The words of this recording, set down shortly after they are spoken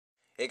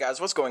Hey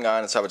guys, what's going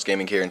on? It's Savage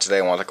Gaming here, and today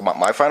I want to talk about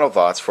my final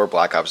thoughts for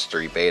Black Ops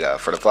 3 beta,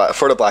 for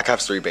the Black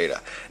Ops 3 beta.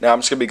 Now, I'm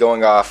just going to be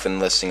going off and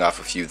listing off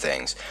a few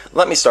things.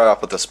 Let me start off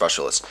with the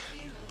specialists.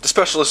 The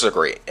specialists are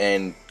great,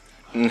 and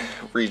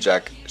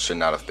Reject should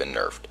not have been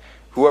nerfed.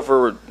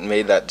 Whoever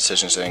made that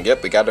decision saying,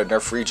 yep, we got to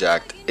nerf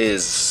Reject,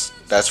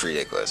 that's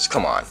ridiculous.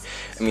 Come on.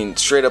 I mean,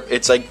 straight up,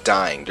 it's like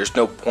dying. There's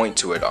no point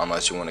to it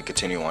unless you want to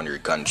continue on your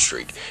gun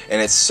streak.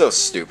 And it's so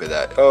stupid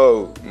that,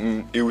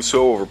 it was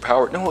so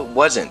overpowered. No, it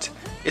wasn't.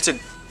 It's a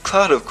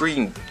cloud of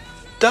green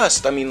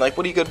dust. I mean, like,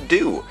 what are you gonna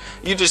do?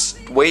 You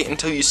just wait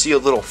until you see a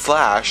little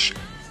flash,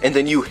 and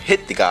then you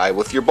hit the guy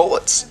with your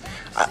bullets.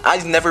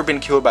 I've never been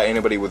killed by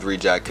anybody with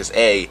Reject because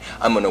A,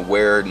 I'm an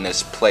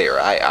awareness player.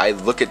 I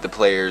look at the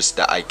players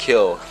that I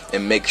kill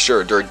and make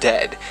sure they're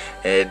dead.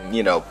 And,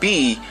 you know,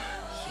 B,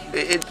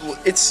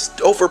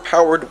 it's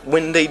overpowered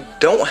when they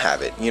don't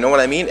have it. You know what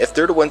I mean? If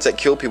they're the ones that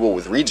kill people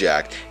with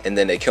Reject and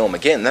then they kill them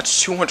again,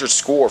 that's 200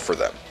 score for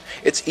them.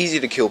 It's easy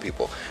to kill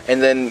people.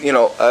 And then, you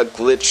know,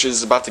 Glitch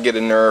is about to get a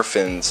nerf,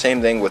 and same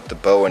thing with the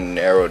bow and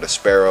arrow to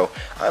Sparrow.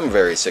 I'm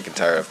very sick and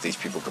tired of these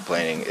people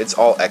complaining. It's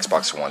all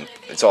Xbox One.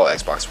 It's all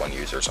Xbox One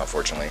users,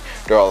 unfortunately.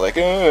 They're all like,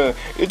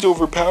 it's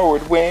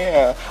overpowered.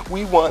 Wah.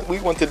 We want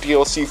the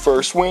DLC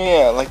first.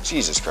 Wah. Like,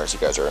 Jesus Christ, you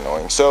guys are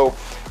annoying. So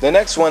the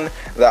next one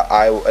that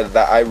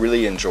I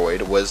really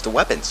enjoyed was the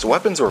weapons. The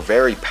weapons were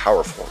very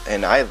powerful,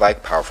 and I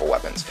like powerful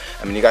weapons.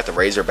 I mean, you got the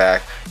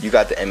Razorback, you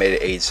got the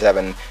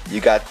M887, you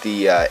got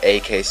the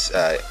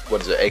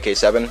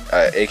AK-7,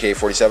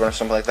 AK-47 or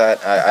something like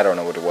that. I don't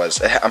know what it was.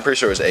 I'm pretty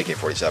sure it was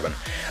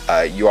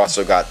AK-47. You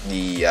also got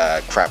the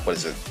what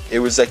is it? It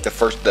was like the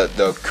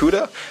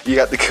Kuda. You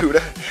got the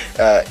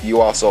Kuda.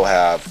 You also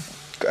have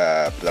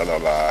the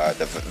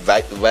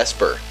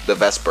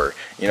Vesper.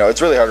 You know,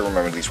 it's really hard to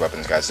remember these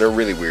weapons, guys. They're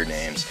really weird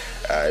names.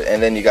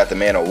 And then you got the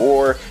Man of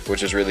War,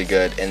 which is really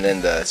good, and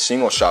then the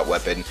single shot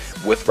weapon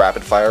with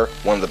rapid fire,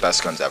 one of the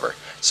best guns ever.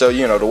 So,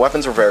 you know, the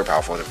weapons are very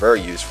powerful, they're very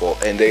useful,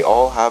 and they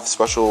all have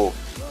special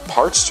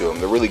parts to them.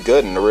 They're really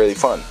good and they're really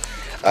fun.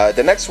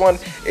 The next one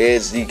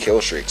is the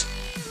kill streaks.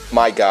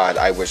 My God,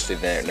 I wish they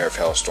didn't nerf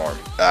Hellstorm.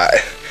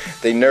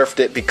 They nerfed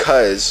it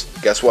because,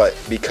 guess what?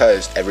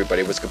 Because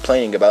everybody was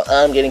complaining about,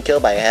 I'm getting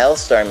killed by a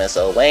Hellstorm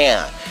missile.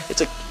 Wow.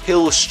 It's a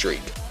kill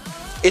streak.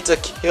 It's a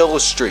kill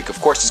streak. Of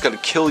course, it's gonna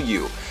kill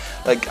you.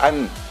 Like,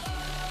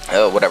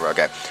 whatever.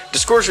 Okay. The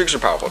score streaks are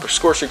powerful. The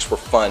score streaks were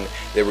fun.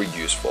 They were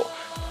useful.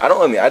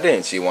 I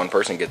didn't see one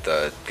person get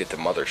the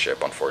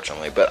mothership,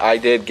 unfortunately, but I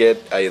did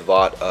get a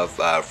lot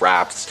of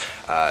wraps.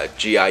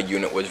 GI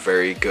unit was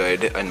very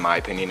good in my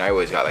opinion. I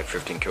always got like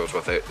 15 kills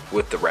with it,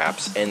 with the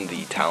wraps and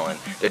the Talon.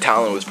 The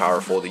Talon was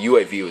powerful. The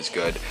UAV was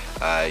good.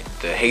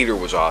 The Hater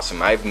was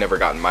awesome. I've never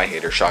gotten my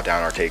Hater shot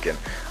down or taken.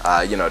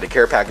 You know, the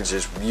care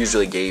packages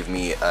usually gave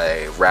me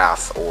a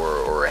Wrath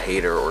or a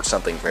Hater or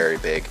something very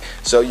big.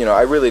 So, you know,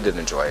 I really did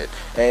enjoy it.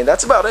 And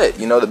that's about it.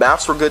 You know, the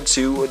maps were good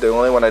too. The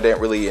only one I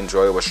didn't really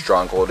enjoy was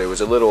Stronghold. It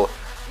was a little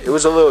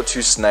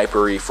too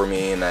snipery for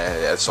me and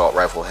assault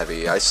rifle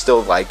heavy. I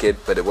still like it,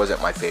 but it wasn't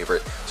my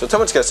favorite. So tell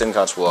me what you guys think in the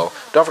comments below.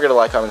 Don't forget to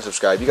like, comment, and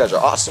subscribe. You guys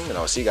are awesome, and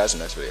I'll see you guys in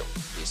the next video.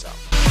 Peace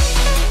out.